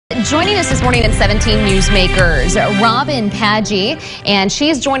Joining us this morning in 17 Newsmakers, Robin Paggi, and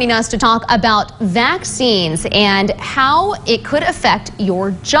she's joining us to talk about vaccines and how it could affect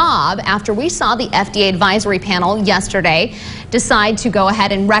your job after we saw the FDA advisory panel yesterday decide to go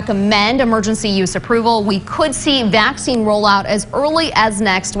ahead and recommend emergency use approval. We could see vaccine rollout as early as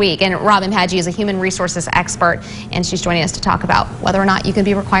next week. And Robin Paggi is a human resources expert, and she's joining us to talk about whether or not you can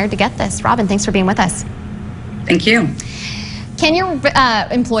be required to get this. Robin, thanks for being with us. Thank you. Can your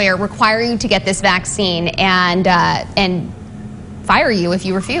employer require you to get this vaccine and fire you if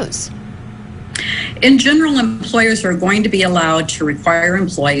you refuse? In general, employers are going to be allowed to require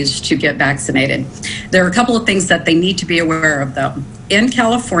employees to get vaccinated. There are a couple of things that they need to be aware of, though. In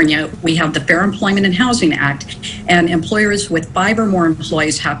California, we have the Fair Employment and Housing Act, and employers with 5 or more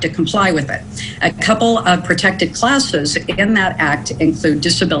employees have to comply with it. A couple of protected classes in that act include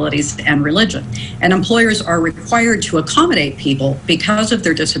disabilities and religion. And employers are required to accommodate people because of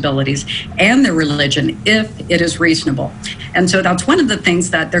their disabilities and their religion if it is reasonable. And so that's one of the things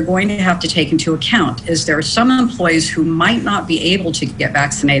that they're going to have to take into account, is there are some employees who might not be able to get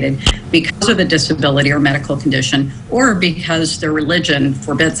vaccinated because of a disability or medical condition, or because their religion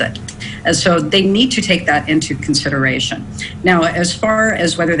forbids it. And so they need to take that into consideration. Now, as far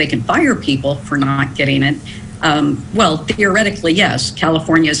as whether they can fire people for not getting it, well, theoretically, yes.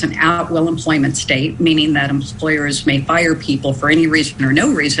 California is an at-will employment state, meaning that employers may fire people for any reason or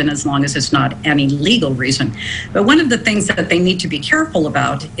no reason, as long as it's not any legal reason. But one of the things that they need to be careful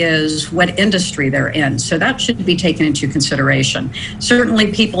about is what industry they're in. So that should be taken into consideration.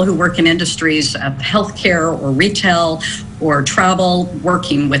 Certainly people who work in industries of healthcare or retail or travel,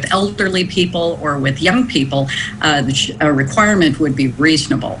 working with elderly people or with young people, a requirement would be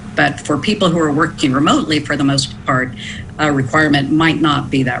reasonable. But for people who are working remotely, for the most part, a requirement might not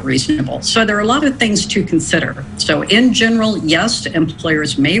be that reasonable. So there are a lot of things to consider. So in general, yes,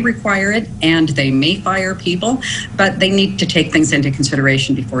 employers may require it and they may fire people, but they need to take things into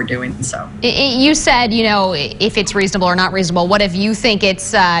consideration before doing so. You said, you know, if it's reasonable or not reasonable. What if you think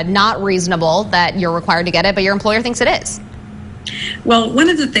it's not reasonable that you're required to get it, but your employer thinks it is? Well, one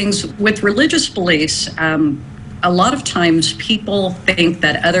of the things with religious beliefs, a lot of times people think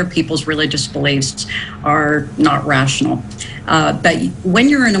that other people's religious beliefs are not rational. But when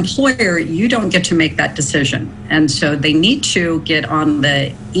you're an employer, you don't get to make that decision. And so they need to get on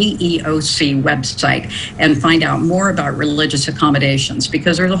the EEOC website and find out more about religious accommodations,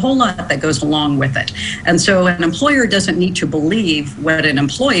 because there's a whole lot that goes along with it. And so an employer doesn't need to believe what an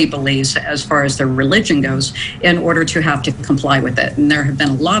employee believes as far as their religion goes in order to have to comply with it. And there have been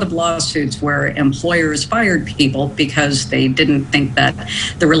a lot of lawsuits where employers fired people because they didn't think that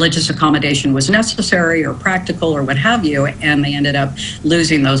the religious accommodation was necessary or practical or what have you, and they ended up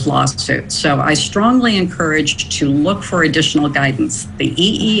losing those lawsuits. So I strongly encourage to look for additional guidance. The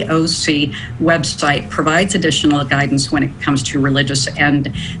EEOC website provides additional guidance when it comes to religious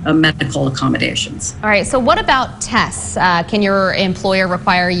and medical accommodations. All right, so what about tests? Can your employer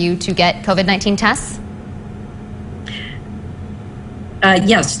require you to get COVID-19 tests?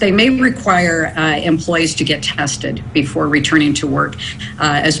 Yes, they may require employees to get tested before returning to work,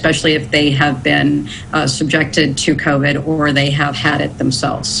 especially if they have been subjected to COVID or they have had it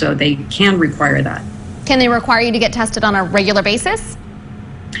themselves. So they can require that. Can they require you to get tested on a regular basis?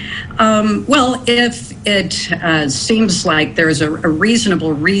 Well, if it seems like there's a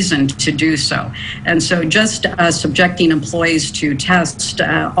reasonable reason to do so. And so just subjecting employees to tests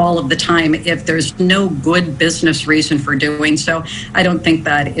all of the time, if there's no good business reason for doing so, I don't think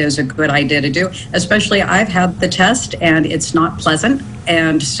that is a good idea to do. Especially I've had the test and it's not pleasant.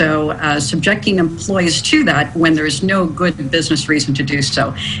 And so subjecting employees to that when there's no good business reason to do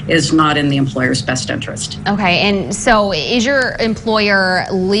so is not in the employer's best interest. Okay, and so is your employer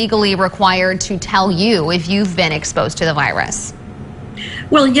legally required to tell you if you've been exposed to the virus?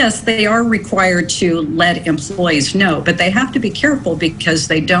 Well, yes, they are required to let employees know, but they have to be careful because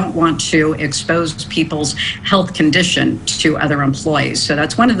they don't want to expose people's health condition to other employees. So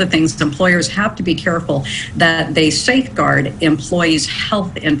that's one of the things employers have to be careful that they safeguard employees'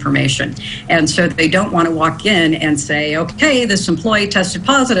 health information. And so they don't want to walk in and say, okay, this employee tested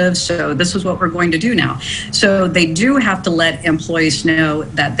positive, so this is what we're going to do now. So they do have to let employees know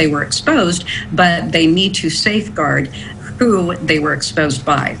that they were exposed, but they need to safeguard who they were exposed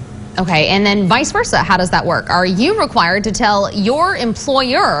by. Okay, and then vice versa, how does that work? Are you required to tell your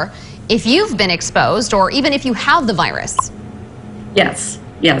employer if you've been exposed or even if you have the virus? Yes.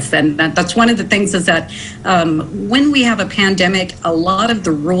 Yes, and that's one of the things is that when we have a pandemic, a lot of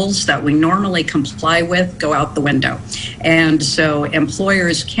the rules that we normally comply with go out the window. And so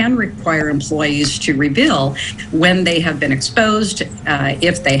employers can require employees to reveal when they have been exposed,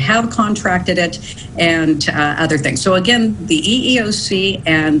 if they have contracted it, and other things. So again, the EEOC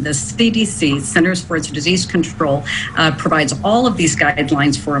and the CDC, Centers for Disease Control, provides all of these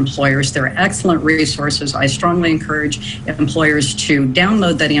guidelines for employers. They're excellent resources. I strongly encourage employers to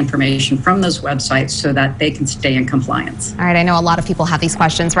download that information from those websites so that they can stay in compliance. All right, I know a lot of people have these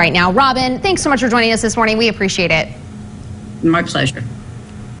questions right now. Robin, thanks so much for joining us this morning. We appreciate it. My pleasure.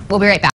 We'll be right back.